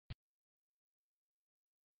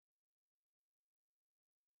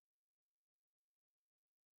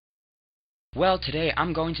Well, today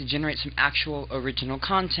I'm going to generate some actual original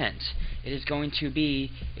content. It is going to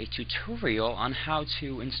be a tutorial on how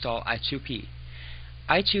to install I2P.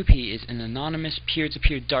 I2P is an anonymous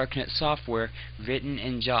peer-to-peer darknet software written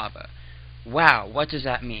in Java. Wow, what does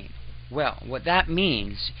that mean? Well, what that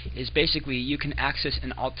means is basically you can access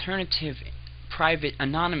an alternative private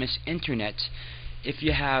anonymous internet if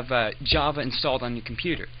you have Java installed on your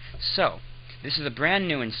computer. So, this is a brand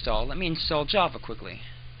new install. Let me install Java quickly.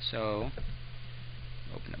 So,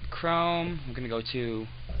 open up Chrome. I'm going to go to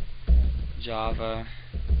java.com.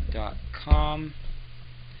 I'm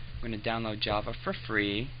going to download Java for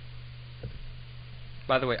free.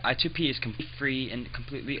 By the way, I2P is completely free and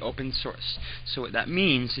completely open source. So what that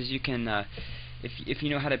means is you can, if you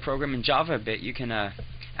know how to program in Java a bit, you can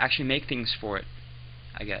actually make things for it,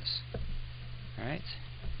 I guess. Alright.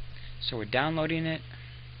 So we're downloading it.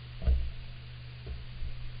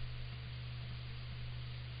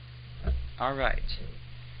 Alright.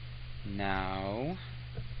 Now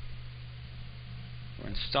we're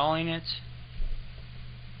installing it.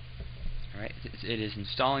 Alright, it is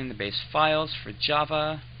installing the base files for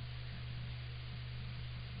Java.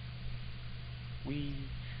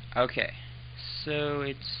 Okay, so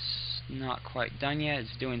it's not quite done yet.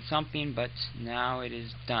 It's doing something, but now it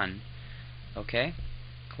is done. Okay,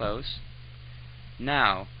 close.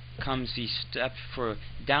 Now comes the step for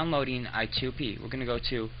downloading I2P. We're going to go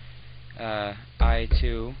to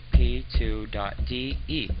I2P2.de.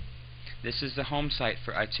 This is the home site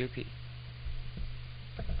for I2P.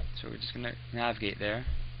 So we're just going to navigate there.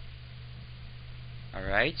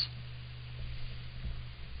 Alright.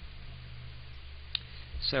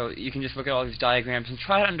 So you can just look at all these diagrams and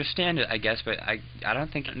try to understand it, I guess, but I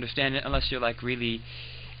don't think you understand it unless you're like really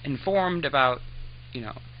informed about, you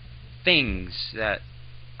know, things that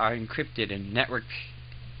are encrypted and network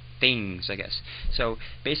things, I guess. So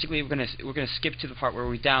basically we're gonna skip to the part where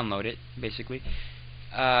we download it. Basically,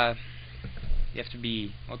 you have to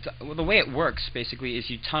be well, the way it works basically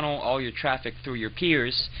is you tunnel all your traffic through your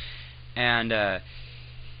peers, and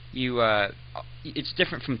it's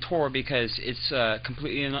different from Tor because it's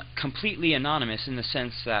completely anonymous in the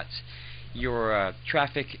sense that your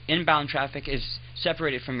inbound traffic is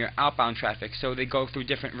separated from your outbound traffic, so they go through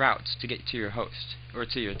different routes to get to your host or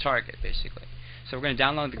to your target, basically. So we're going to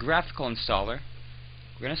download the graphical installer.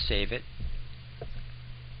 We're going to save it.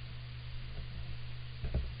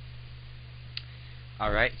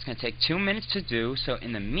 Alright, it's going to take 2 minutes to do, so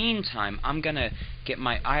in the meantime I'm going to get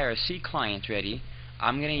my IRC client ready.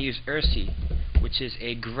 I'm going to use IRC, which is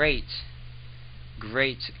a great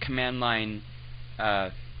command line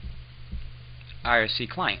IRC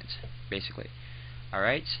client, basically.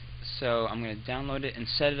 Alright, so I'm going to download it and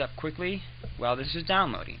set it up quickly while this is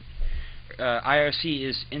downloading. IRC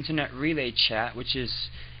is Internet Relay Chat, which is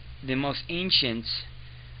the most ancient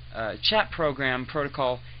chat program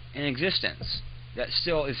protocol in existence that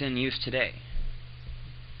still is in use today,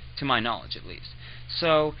 to my knowledge at least.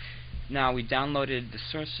 So now we downloaded the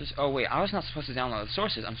sources. Oh wait, I was not supposed to download the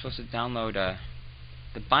sources. I'm supposed to download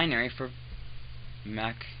the binary for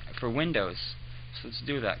Windows. So let's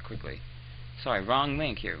do that quickly. Sorry, wrong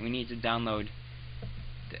link here. We need to download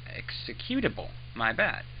the executable. My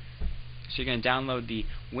bad. So you're going to download the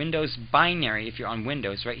Windows binary if you're on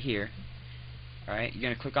Windows right here. Alright, you're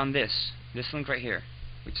going to click on this link right here,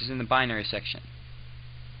 which is in the binary section.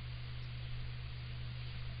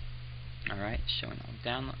 Alright, showing all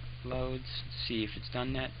downloads. See if it's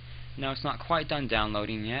done yet. No, it's not quite done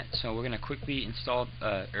downloading yet, so we're going to quickly install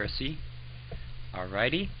IRC.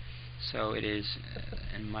 Alrighty, so it is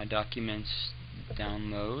in my documents,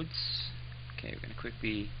 downloads. Okay, we're going to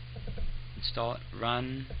quickly install it,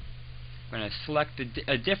 run. We're going to select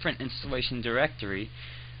a different installation directory.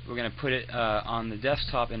 We're going to put it on the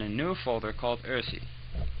desktop in a new folder called IRC.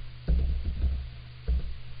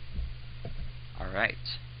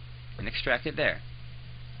 Alright, and extract it there.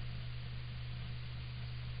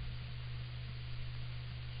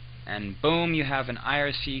 And boom, you have an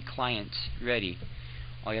IRC client ready.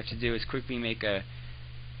 All you have to do is quickly make a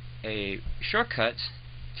shortcut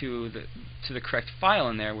to the correct file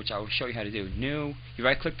in there, which I will show you how to do. New, you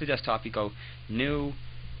right click the desktop, you go new,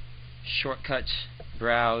 shortcut,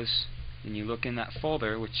 browse, and you look in that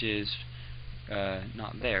folder, which is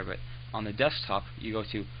not there, but on the desktop you go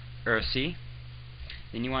to IRC.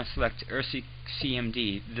 Then you want to select IRC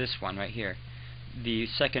CMD, this one right here, the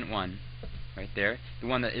second one right there, the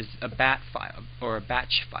one that is a bat file or a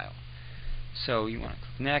batch file. So you want to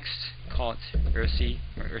click next, call it IRC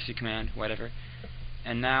or IRC command, whatever.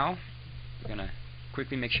 And now we're going to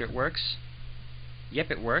quickly make sure it works. Yep,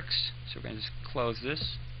 it works. So we're going to just close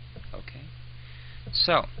this. Okay.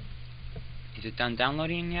 So Is it done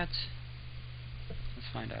downloading yet? Let's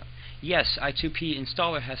find out. Yes, I2P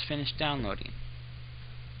installer has finished downloading.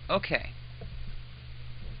 Okay.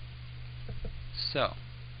 So,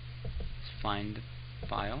 let's find the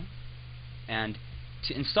file. And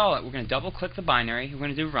to install it, we're going to double click the binary. We're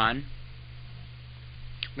going to do run.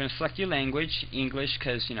 We're going to select your language, English,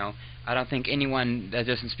 because, you know, I don't think anyone that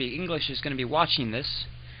doesn't speak English is going to be watching this.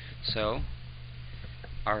 So,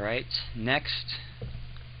 alright, next.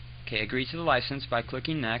 Okay, agree to the license by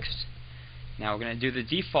clicking next. Now we're going to do the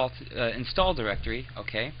default install directory.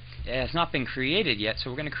 Okay, it has not been created yet, so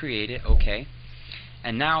we're going to create it. Okay,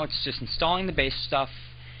 and now it's just installing the base stuff,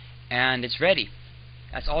 and it's ready.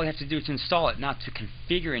 That's all you have to do to install it, not to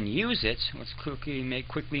configure and use it. Let's quickly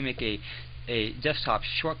make a desktop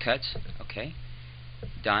shortcut. Okay,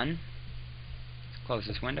 done. Let's close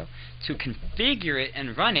this window. To configure it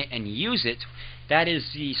and run it and use it, that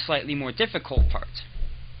is the slightly more difficult part.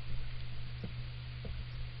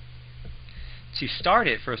 To start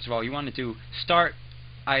it, first of all, you want to do Start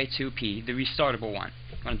I2P, the restartable one.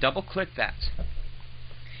 You want to double click that,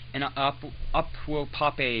 and up will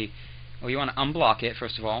pop a. Well, you want to unblock it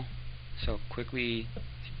first of all. So quickly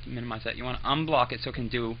minimize that. You want to unblock it so it can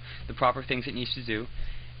do the proper things it needs to do,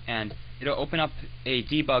 and it'll open up a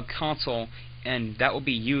debug console, and that will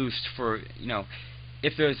be used for, you know,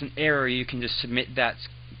 if there's an error, you can just submit that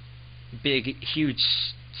big, huge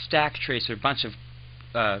stack trace or bunch of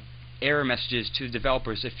error messages to the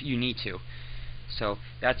developers if you need to. So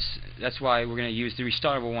that's why we're going to use the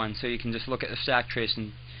restartable one, so you can just look at the stack trace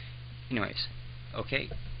and anyways. Okay,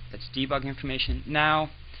 that's debug information. Now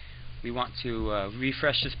we want to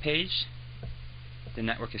refresh this page. The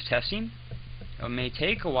network is testing. It may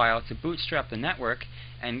take a while to bootstrap the network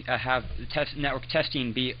and have the network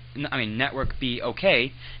testing be, network be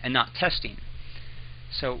okay and not testing.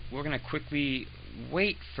 So we're going to quickly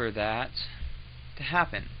wait for that to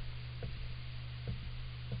happen.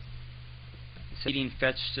 It's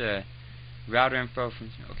fetched router info from.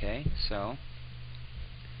 Okay, so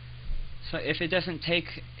if it doesn't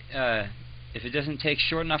take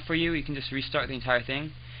short enough for you, you can just restart the entire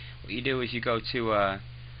thing. What you do is you go to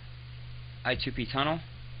I2P tunnel,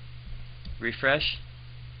 refresh,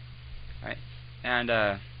 right,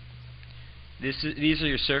 and these are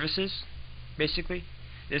your services, basically.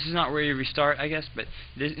 This is not where you restart, I guess, but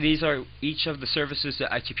these are each of the services that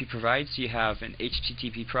I2P provides. You have an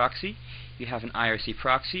HTTP proxy, you have an IRC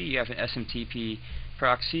proxy, you have an SMTP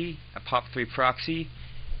proxy, a POP3 proxy,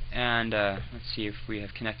 and let's see if we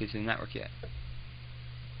have connected to the network yet.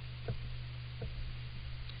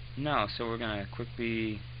 No, so we're going to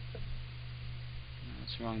quickly. No,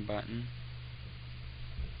 that's the wrong button.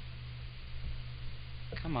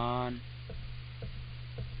 Come on.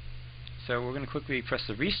 So we're going to quickly press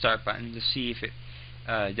the restart button to see if it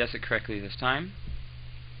does it correctly this time.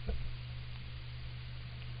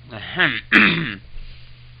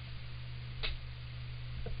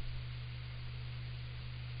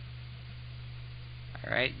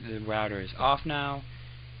 Alright, the router is off now,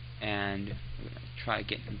 and we're going to try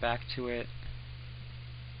getting back to it.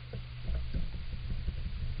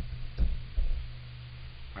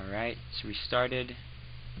 Alright, it's restarted.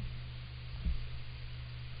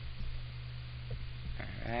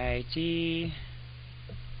 Alrighty.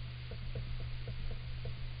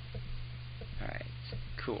 Alright,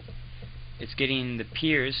 cool. It's getting the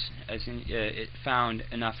peers, as in it found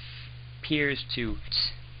enough peers to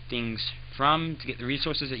things from to get the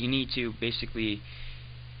resources that you need to basically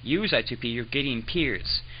use I2P. You're getting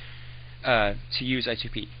peers to use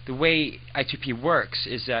I2P. The way I2P works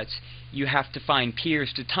is that you have to find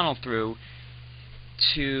peers to tunnel through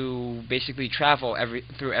to basically travel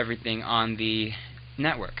through everything on the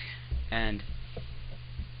network. And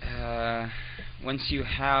once you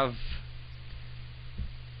have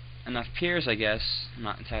enough peers, I guess, I'm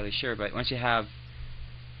not entirely sure, but once you have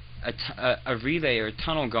a relay or a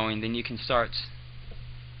tunnel going, then you can start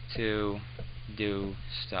to do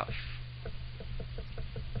stuff.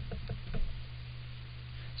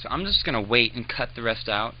 So I'm just going to wait and cut the rest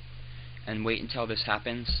out and wait until this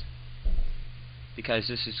happens, because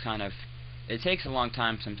this is kind of, it takes a long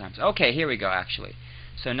time sometimes. Okay, here we go actually.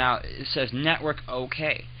 So now it says network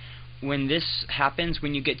OK. When this happens,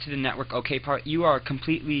 when you get to the network OK part, you are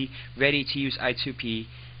completely ready to use I2P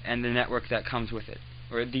and the network that comes with it.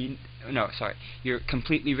 Or you're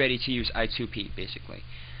completely ready to use I2P basically.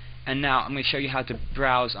 And now I'm going to show you how to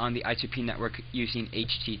browse on the I2P network using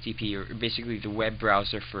HTTP, or basically the web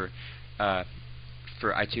browser for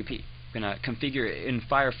I2P. We're going to configure it in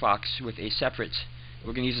Firefox with a separate.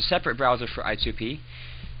 We're going to use a separate browser for I2P.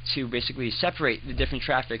 to basically separate the different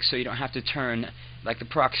traffic so you don't have to turn like the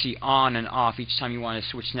proxy on and off each time you want to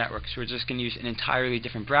switch networks. We're just going to use an entirely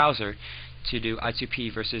different browser to do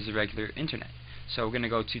I2P versus the regular internet. So we're going to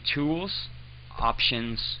go to Tools,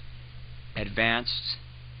 Options, Advanced,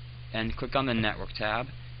 and click on the Network tab,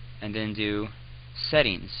 and then do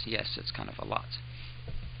Settings. Yes, it's kind of a lot.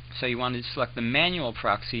 So you want to select the manual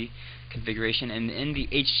proxy configuration, and in the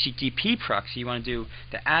HTTP proxy you want to do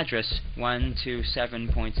the address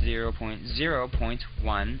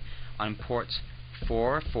 127.0.0.1 on port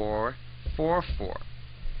 4444.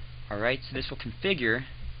 Alright, so this will configure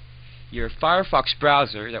your Firefox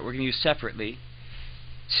browser that we're going to use separately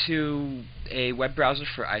to a web browser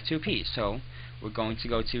for I2P. So we're going to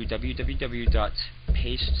go to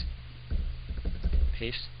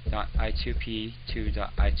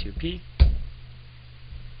www.paste.i2p2.i2p.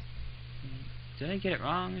 Did I get it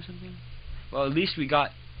wrong or something? Well, at least we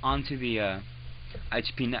got onto the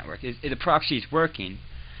I2P network. The proxy is working.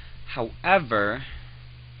 However,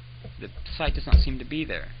 the site does not seem to be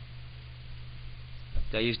there.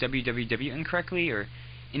 Did I use www incorrectly? Or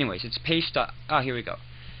anyways, it's paste. Here we go.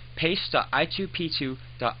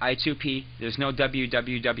 Paste.i2p2.i2p. There's no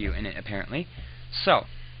www in it apparently. So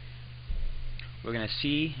we're gonna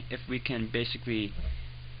see if we can basically.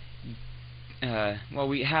 Well,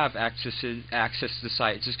 we have access to the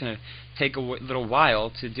site. It's just going to take a little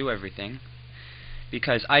while to do everything,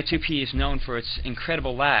 because I2P is known for its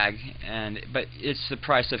incredible lag, but it's the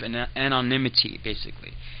price of anonymity,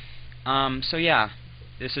 basically. So yeah,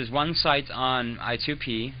 this is one site on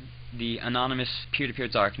I2P, the anonymous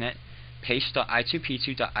P2P Darknet,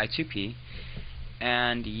 paste.i2p2.i2p,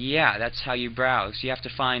 and yeah, that's how you browse. You have to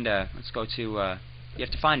find a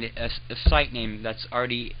site name that's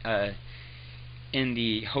already in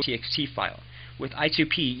the host.txt file. With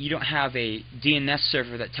I2P, you don't have a DNS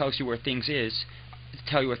server that tells you where things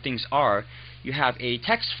are. You have a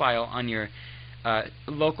text file on your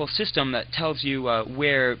local system that tells you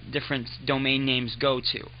where different domain names go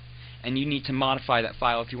to, and you need to modify that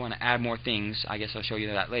file if you want to add more things. I guess I'll show you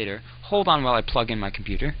that later. Hold on while I plug in my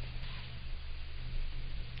computer.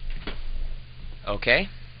 Okay,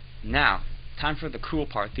 now time for the cool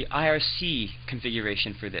part, the IRC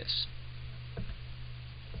configuration for this.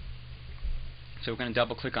 So we're going to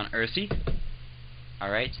double click on IRC.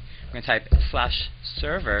 Alright, we're going to type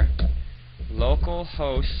 /server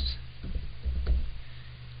localhost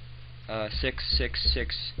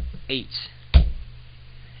 6668,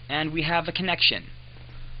 and we have a connection.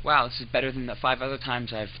 Wow, this is better than the 5 other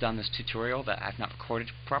times I've done this tutorial that I've not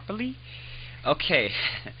recorded properly. Okay,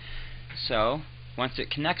 so once it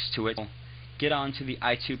connects to it, we'll get onto the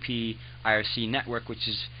I2P IRC network, which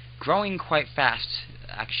is growing quite fast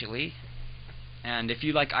actually. And if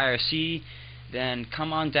you like IRC, then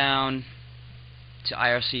come on down to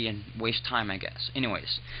IRC and waste time, I guess.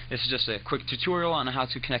 Anyways, this is just a quick tutorial on how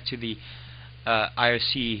to connect to the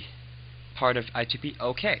IRC part of I2P.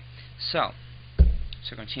 Okay, so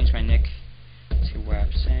I'm going to change my nick to where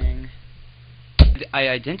I'm saying. I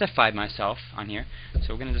identified myself on here, so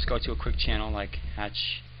we're going to just go to a quick channel like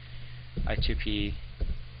hatch I2P,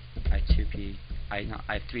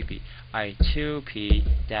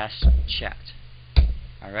 I2P-chat.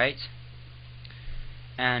 Alright,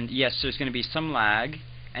 and yes, there's going to be some lag,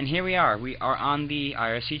 and here we are on the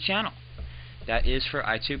IRC channel. That is for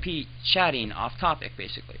I2P chatting off topic,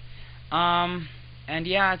 basically. And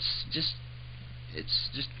yeah, it's just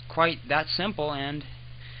quite that simple, and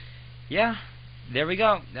yeah, there we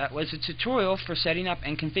go. That was a tutorial for setting up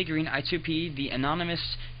and configuring I2P, the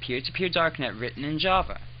anonymous peer-to-peer darknet written in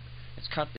Java. Let's cut this.